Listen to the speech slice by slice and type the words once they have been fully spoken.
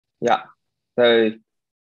Yeah. So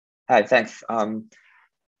hi, thanks.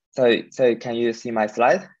 So can you see my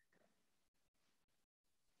slide?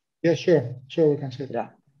 Yeah, sure, we can see it. Yeah.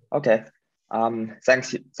 Okay.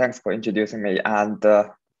 Thanks for introducing me. And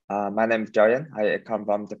my name is Jiaoyan. I come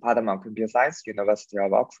from Department of Computer Science, University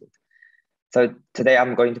of Oxford. So today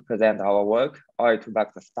I'm going to present our work,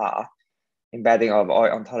 OWL2Vec the star, embedding of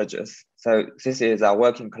oil ontologies. So this is a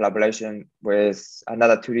working collaboration with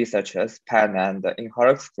another two researchers, Chen and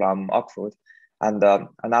Horrocks from Oxford, and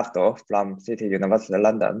Ernesto from City University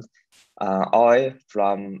London, Oy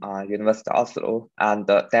from University of Oslo, and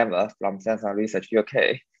Denvar from Sensor Research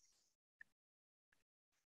UK.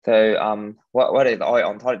 So what is oil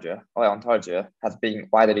ontology? Oil ontology has been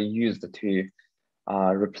widely used to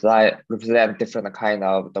represent different kind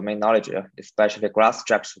of domain knowledge, especially graph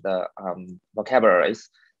structured vocabularies,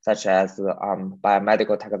 such as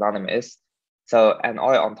biomedical taxonomies. So an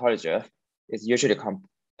oil ontology is usually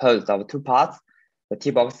composed of two parts, the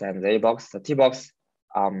T box and the A box. The T box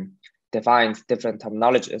defines different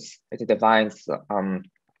terminologies. It defines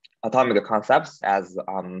atomic concepts as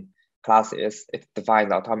classes. It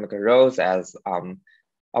defines atomic roles as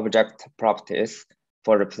object properties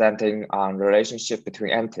for representing relationship between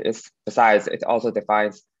entities. Besides, it also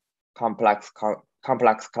defines complex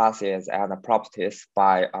classes and properties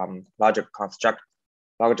by logic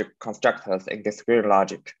constructors in discrete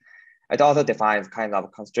logic. It also defines kind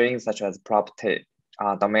of constraints such as property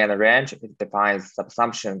domain range. It defines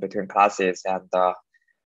subsumption between classes and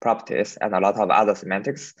properties and a lot of other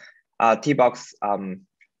semantics.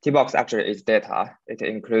 T-box actually is data. It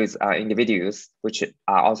includes individuals, which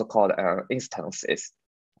are also called instances.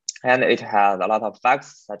 And it has a lot of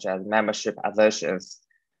facts such as membership assertions,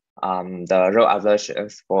 the role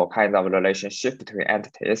assertions for kind of relationship between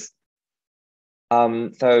entities.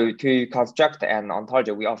 So to construct an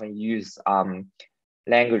ontology, we often use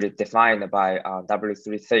language defined by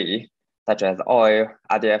W3C, such as OIL,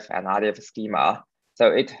 RDF, and RDF schema.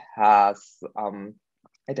 So it has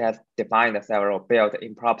defined several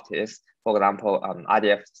built-in properties. For example,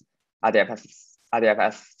 RDFS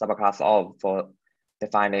subclass of for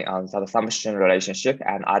defining subsumption relationship,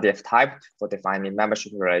 and RDF type for defining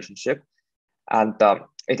membership relationship. And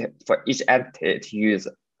for each entity, it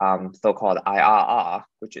uses so-called IRR,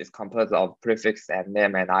 which is composed of prefix and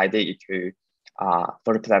name and ID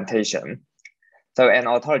for representation. So an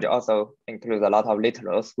ontology also includes a lot of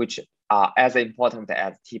literals, which are as important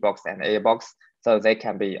as T-box and A-box. So they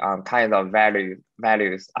can be kind of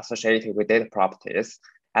values associated with data properties.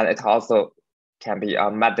 And it also can be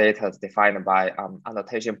metadata defined by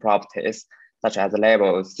annotation properties, such as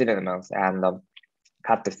labels, synonyms, and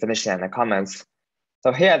cut definition and comments.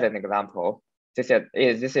 So here's an example. This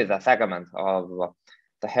is a segment of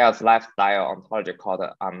the health lifestyle ontology called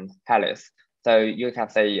health. So you can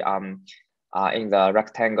see in the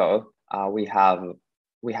rectangle, we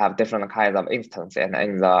have different kinds of instances, and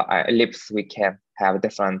in the ellipse, we can have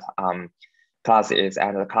different classes,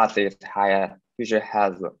 and the classes usually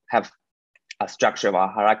have a structure or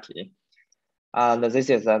hierarchy. And this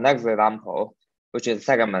is the next example, which is a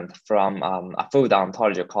segment from a food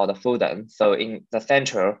ontology called Fooden. So in the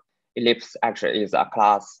central ellipse actually is a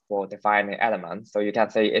class for defining elements. So you can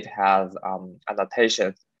see it has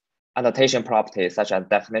annotation properties such as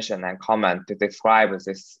definition and comment to describe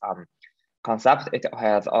this concept. It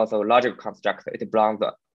has also logic construct. It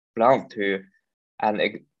belongs to an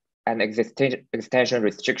extension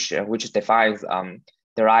restriction, which defines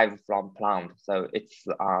derived from plant. So it's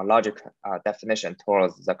a logic definition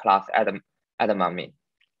towards the class edamame.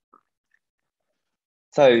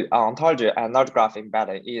 So ontology and knowledge graph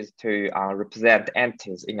embedding is to represent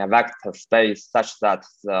entities in a vector space such that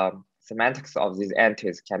the semantics of these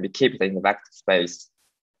entities can be kept in the vector space.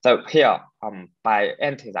 So here, by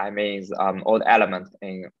entities, I mean all the elements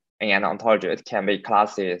in an ontology. It can be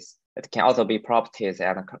classes. It can also be properties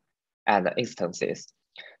and instances.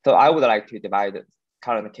 So I would like to divide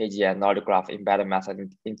current KG and knowledge graph embedding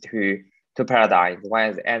method into two paradigms. One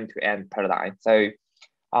is end-to-end paradigm. So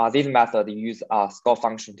this method uses a score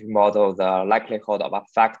function to model the likelihood of a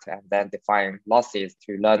fact and then define losses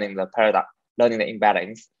to learning the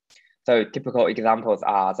embeddings. So typical examples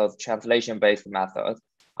are those translation-based methods,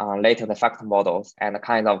 latent fact models, and a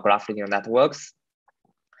kind of graph linear networks.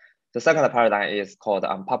 The second paradigm is called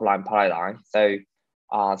pipeline paradigm. So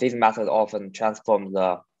these methods often transform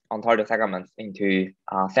the ontology segments into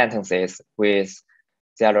sentences with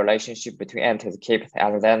their relationship between entities kept,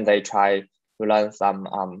 and then they try to learn some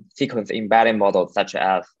sequence embedding models such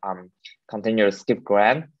as continuous skip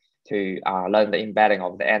gram to learn the embedding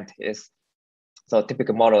of the entities. So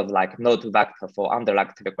typical models like No2-vector for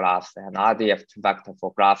underlike telegraphs and RDF2-vector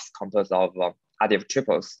for graphs composed of RDF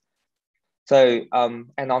triples. So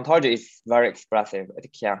an ontology is very expressive.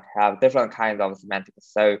 It can have different kinds of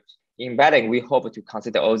semantics. So in embedding, we hope to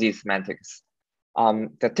consider all these semantics.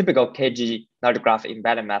 The typical KG knowledge graph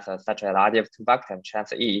embedding methods such as RDF2-vector and Chen,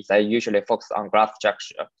 they usually focus on graph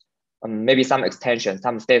structure. Maybe some extensions,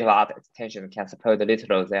 some state-of-the-art extensions can support the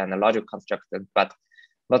literals and the logical constructions, but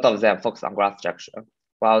most of them focus on graph structure.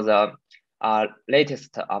 While the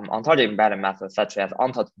latest ontology embedding methods such as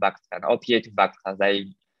Ontologies and OPA2-vector, they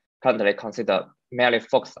currently consider merely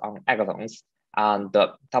focus on axons, and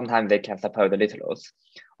sometimes they can support the literals.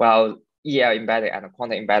 While EL embedding and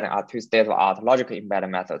quantum embedding are two state-of-the-art logical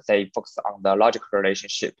embedding methods. They focus on the logical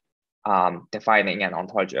relationship defining an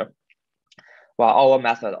ontology. While our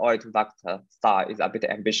method, OWL2Vec style, is a bit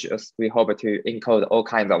ambitious, we hope to encode all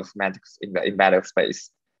kinds of semantics in the embedded space.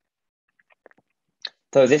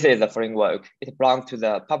 So this is the framework. It belongs to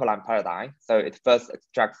the pipeline paradigm. So it first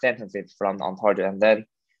extracts sentences from the ontology and then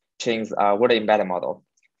trains a word embedding model.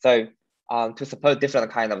 So to support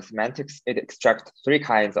different kinds of semantics, it extracts three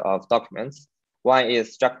kinds of documents. One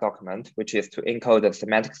is struct document, which is to encode the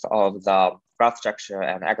semantics of the graph structure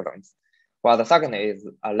and axons. While the second is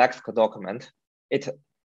a lexical document. It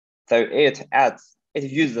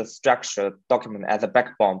uses the structure document as a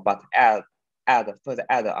backbone, but further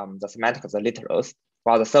add the semantics of the literals.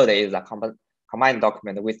 While the third is a combined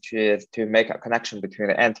document, which is to make a connection between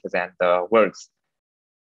the entities and the words.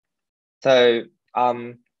 So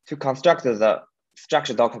to construct the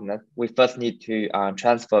structure document, we first need to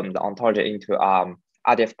transform the ontology into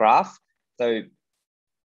RDF graph. So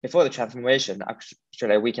before the transformation,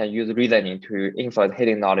 actually, we can use reasoning to infer the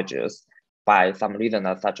hidden knowledges by some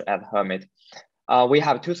reasoners such as Hermit. We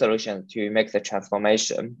have two solutions to make the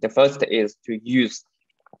transformation. The first is to use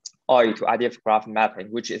OI to RDF graph mapping,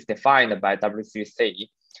 which is defined by W3C.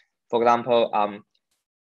 For example,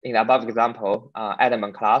 in the above example,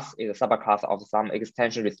 element class is a subclass of some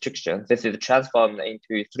extension restriction. This is transformed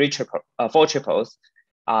into four triples,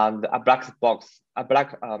 and a black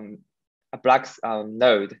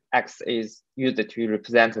node X is used to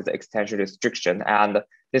represent the extension restriction, and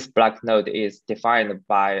this black node is defined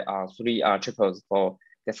by three triples for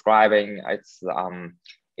describing its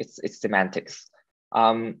semantics.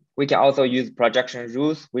 We can also use projection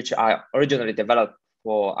rules, which are originally developed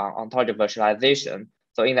for ontology virtualization.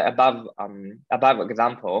 So in the above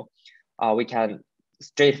example, we can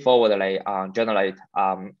straightforwardly generate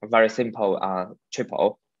a very simple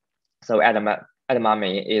triple. So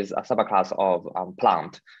edamame is a subclass of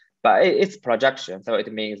plant, but it's projection, so it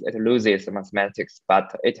means it loses some semantics,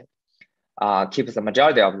 but it keeps the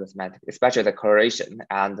majority of the semantics, especially the correlation,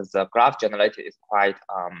 and the graph generated is quite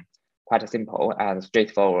simple and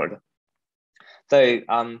straightforward. So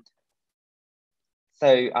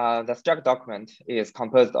the struct document is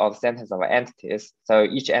composed of sentences of entities. So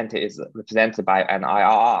each entity is represented by an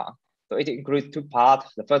IRR. So it includes two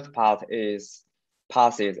parts. The first part is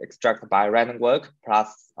passes extracted by random work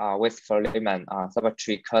plus wasteful Lyman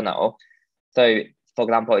subtree kernel. So for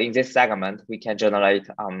example, in this segment, we can generate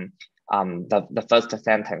the first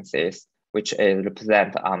sentences, which is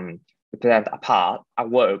represent a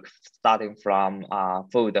work starting from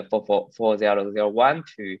food 4001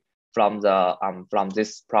 to from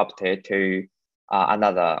this property to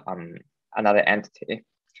another entity.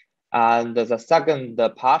 And the second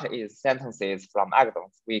part is sentences from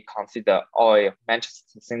axons. We consider all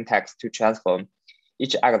Manchester syntax to transform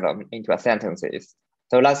each axon into a sentences.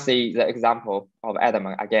 So let's see the example of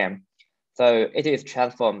element again. So it is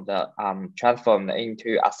transformed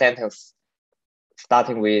into a sentence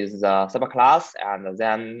starting with the subclass and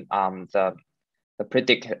then the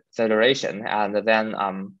predict acceleration, and then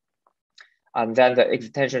the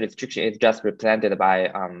extension restriction is just represented by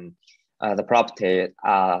the property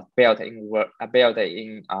built in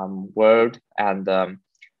word and the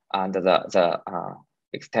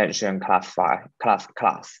extension class.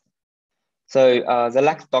 So the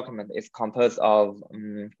Lex document is composed of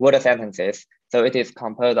word sentences. So it is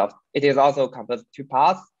also composed of two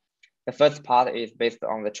parts. The first part is based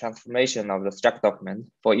on the transformation of the struct document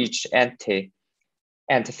for each entity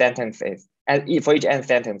sentences, and for each end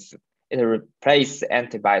sentence, it replaces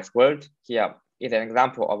entity by its word. Here is an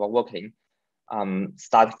example of a working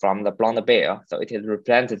start from the blonde bear. So it is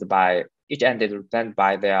represented by each entity is represented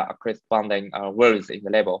by their corresponding words in the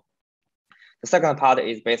label. The second part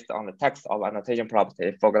is based on the text of annotation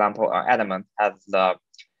property. For example, an element has the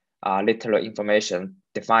literal information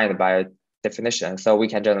defined by definition. So we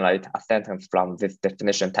can generate a sentence from this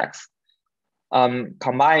definition text.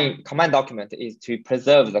 Combined document is to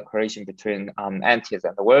preserve the correlation between entities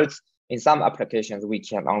and the words. In some applications, we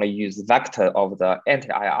can only use vector of the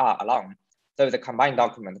anti-IR alone. So the combined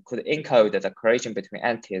document could encode the correlation between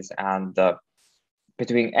entities and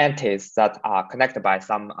between entities that are connected by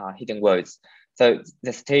some hidden words. So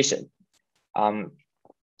the citation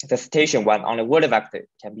when only word vector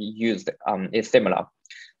can be used is similar.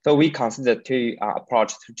 So we consider two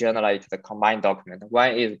approaches to generate the combined document.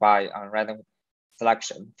 One is by random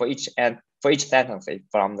selection for each sentence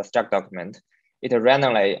from the struct document. It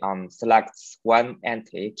randomly selects one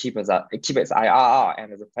entity, keep its IRR,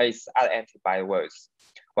 and replace other entity by words.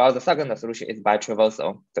 While the second solution is by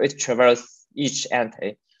traversal. So it traverses each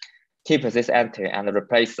entity, keeps this entity, and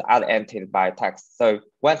replace other entities by text. So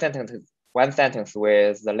one sentence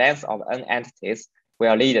with the length of n entities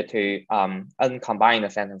will lead to n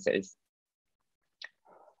combined sentences.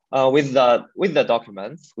 With the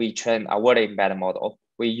documents, we train a word embedding model.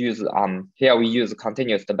 We use here we use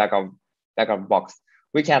continuous background box.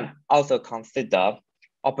 We can also consider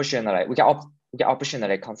optionally. We can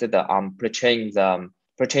optionally consider pre-training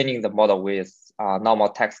the model with normal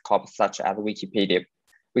text corpus such as Wikipedia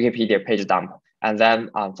page dump, and then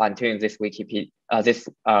fine-tune this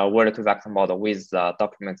Word2Vec model with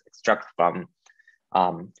documents extract from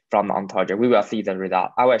the ontology. We will see the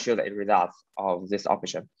result. I will show the results of this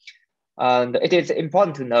option. And it is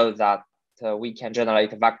important to know that we can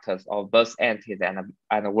generate vectors of both entities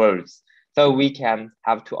and words. So we can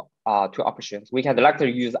have two options. We can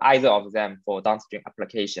directly use either of them for downstream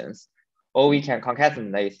applications, or we can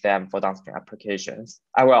concatenate them for downstream applications.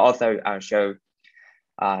 I will also show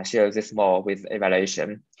this more with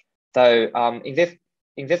evaluation. So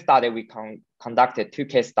in this study, we conducted two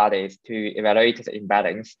case studies to evaluate the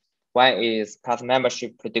embeddings. One is class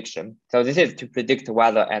membership prediction. So this is to predict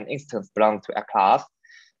whether an instance belongs to a class.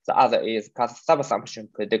 The other is class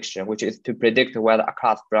subassumption prediction, which is to predict whether a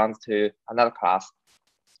class belongs to another class.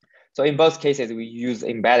 So in both cases, we use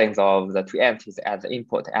embeddings of the two entities as the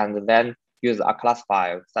input, and then use a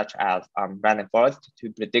classifier such as random forest to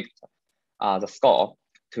predict the score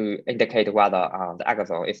to indicate whether the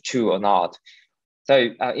algorithm is true or not. So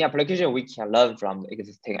in application, we can learn from the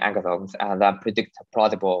existing algorithms and then predict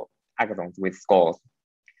plausible algorithms with scores.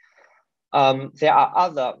 There are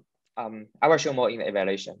other, I will show more in the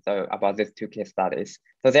evaluation, so about these two case studies.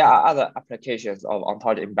 So there are other applications of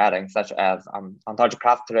ontology embedding, such as ontology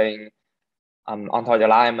clustering, ontology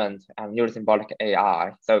alignment, and neurosymbolic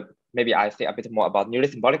AI. So maybe I say a bit more about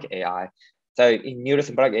neurosymbolic AI. So in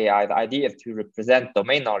neurosymbolic AI, the idea is to represent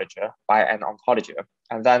domain knowledge by an ontology,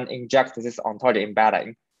 and then inject this ontology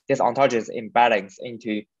embedding, this ontology's embeddings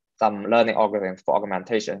into some learning algorithms for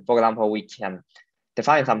augmentation. For example, we can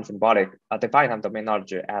define some domain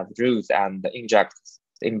knowledge as rules and inject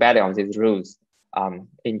the embedding of these rules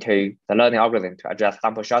into the learning algorithm to address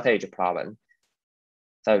sample shortage problem.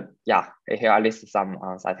 So yeah, here I list some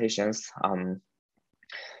citations.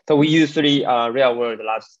 So we use three real-world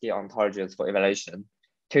large-scale ontologies for evaluation.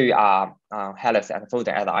 Two are Helix and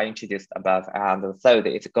Folder, as I introduced above, and the third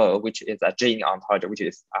is Go, which is a gene ontology, which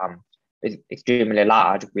is extremely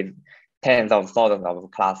large with tens of thousands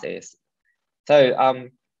of classes. So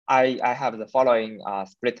I have the following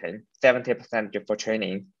splitting: 70% for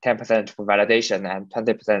training, 10% for validation, and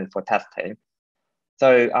 20% for testing.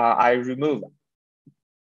 So I remove.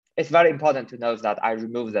 It's very important to note that I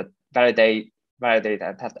remove the validate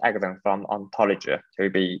and test algorithm from ontology to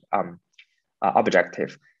be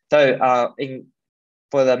objective. So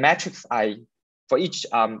for the metrics, for each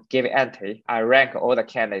given entity, I rank all the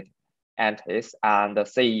candidate entities and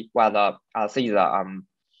see whether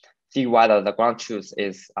the ground truth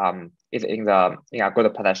is in a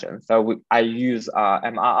good position. So I use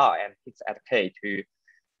MRR and hits at K to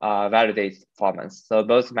validate performance. So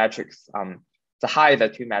both metrics, the higher the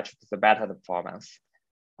two metrics, the better the performance.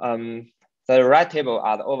 The right table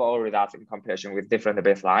are the overall results in comparison with different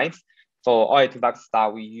baselines. For OWL2Vec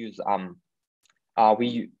star, we use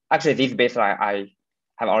actually this baseline I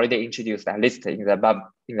have already introduced and listed in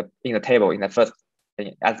the table in the first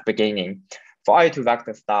at the beginning. For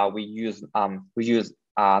OWL2Vec star, we use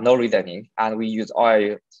no reasoning, and we use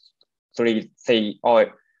W3C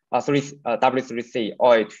to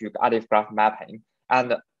additive graph mapping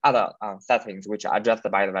and other settings which are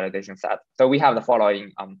adjusted by the validation set. So we have the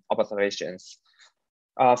following observations.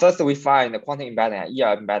 First, we find the quantum embedding and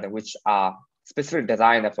ER embedding, which are specifically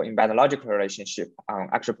designed for embedded logical relationship,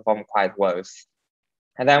 actually perform quite well.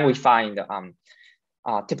 And then we find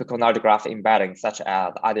typical knowledge graph embedding, such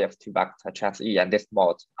as IDF2 vector trans E and this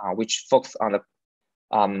mode, which focus on the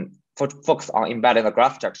focus on embedding the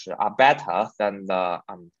graph structure are better than the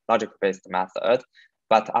logic-based method,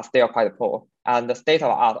 but are still quite poor. And the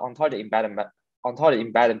state-of-art ontology embedding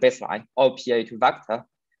baseline, OWL2Vec,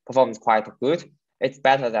 performs quite good. It's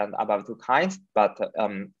better than above two kinds, but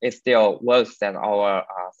it's still worse than our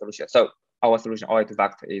solution. So our solution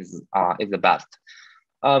OWL2Vec is the best.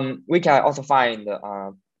 We can also find,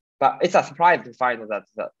 but it's a surprise to find that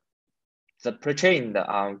the pre-trained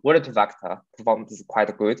OWL2Vec performs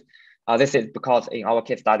quite good. This is because in our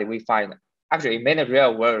case study, we find actually in many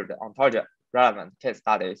real-world ontology relevant case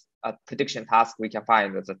studies, prediction task, we can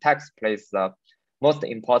find that the text plays the most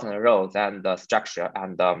important role than the structure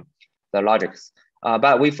and the logics.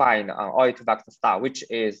 But we find OWL2Vec star, which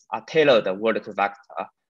is a tailored OWL2Vec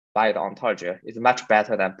by the ontology, is much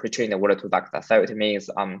better than pre-trained OWL2Vec. So it means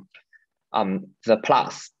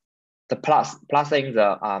plussing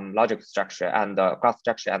the logic structure and the graph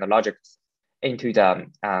structure and the logics into the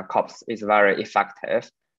corpus is very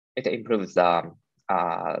effective. It improves the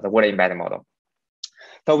word embedding model.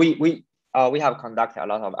 So we have conducted a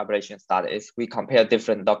lot of ablation studies. We compare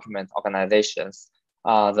different document organizations,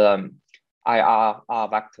 the IR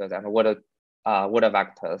vectors and word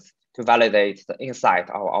vectors to validate the insight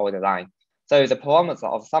of our design. So the performance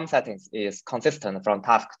of some settings is consistent from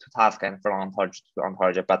task to task and from ontology to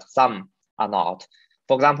ontology, but some are not.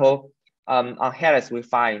 For example, on Harris, we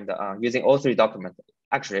find using all three documents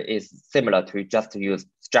actually is similar to just use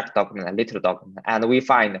struct document and literal document. And we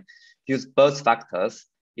find use both vectors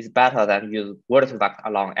is better than use OWL2Vec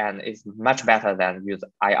alone, and is much better than use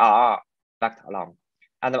IRR vector alone.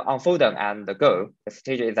 And on Foden and the Go, the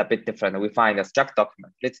stage is a bit different. We find the struct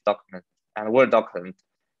document, literal document, and Word document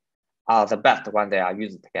are the best when they are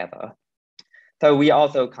used together. So we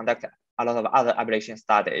also conduct a lot of other ablation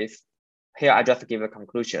studies. Here I just give the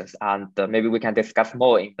conclusions, and maybe we can discuss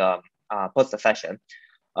more in the post session.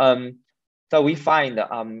 So we find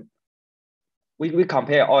we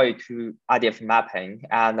compare OWL to RDF mapping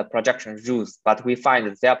and the projection rules, but we find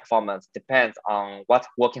that their performance depends on what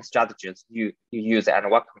working strategies you use and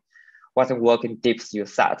what working dips you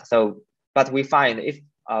set. So, but we find if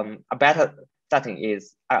a better setting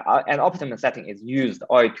is an optimal setting is used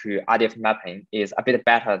OWL to RDF mapping is a bit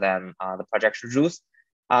better than the projection rules,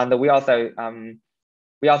 and we also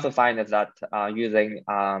find that using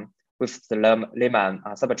with the Lehman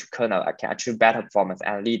subtree kernel can achieve better performance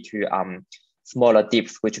and lead to smaller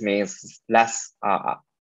dips, which means less a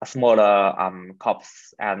smaller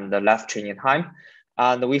corpus and less training time.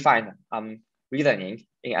 And we find reasoning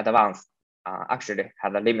in advance actually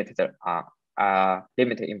has a limited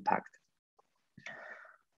impact.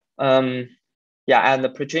 Yeah, and the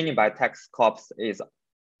pre-training by text corpus is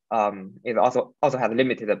also has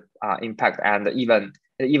limited impact, and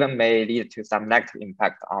even may lead to some negative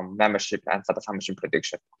impact on membership and subassumption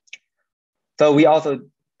prediction. So we also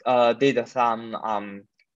did some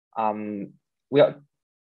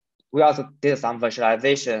we also did some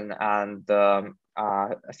visualization and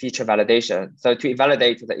feature validation. So to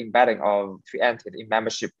validate the embedding of two entities in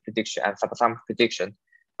membership prediction and subassumption prediction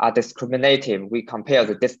are discriminative, we compare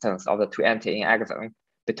the distance of the two entities in axon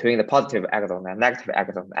between the positive axon and negative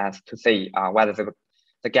axon as to see whether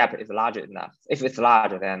the gap is large enough. If it's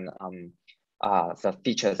larger, then the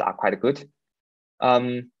features are quite good.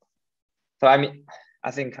 So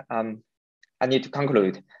I think I need to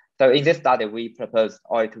conclude. So in this study, we proposed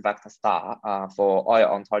OWL2Vec star for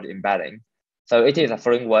OWL ontology embedding. So it is a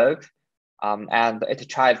framework, and it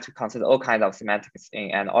tries to consider all kinds of semantics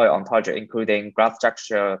in an OWL ontology, including graph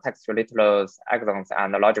structure, textual literals, axons,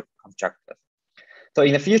 and logical constructors. So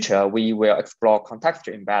in the future, we will explore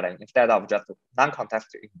contextual embedding instead of just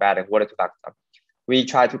non-contextual embedding OWL2Vec. We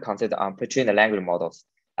try to consider pre-trained language models.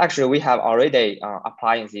 Actually, we have already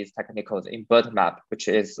applying these techniques in BirdMap, which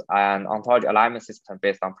is an ontology alignment system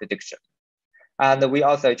based on prediction. And we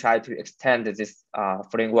also try to extend this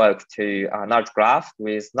framework to large graph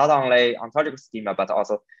with not only ontological schema, but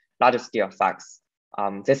also larger scale facts.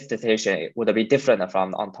 This situation would be different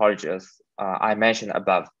from the ontologies I mentioned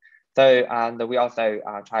above. So, and we also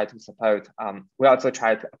try to support, we also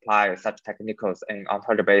try to apply such techniques in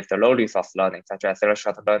ontology-based low resource learning, such as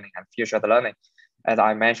zero-shot learning and few-shot learning, as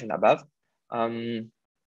I mentioned above.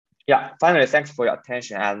 Yeah, finally, thanks for your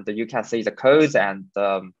attention. And you can see the codes and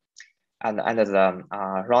the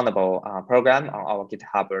runnable program on our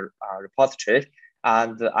GitHub repository.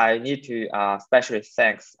 And I need to especially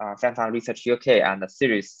thanks Samsung Research UK and the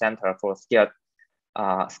Series Center for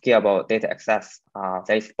Scalable Data Access.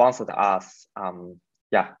 They sponsored us.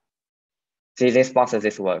 Yeah, they sponsored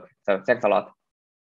this work. So thanks a lot.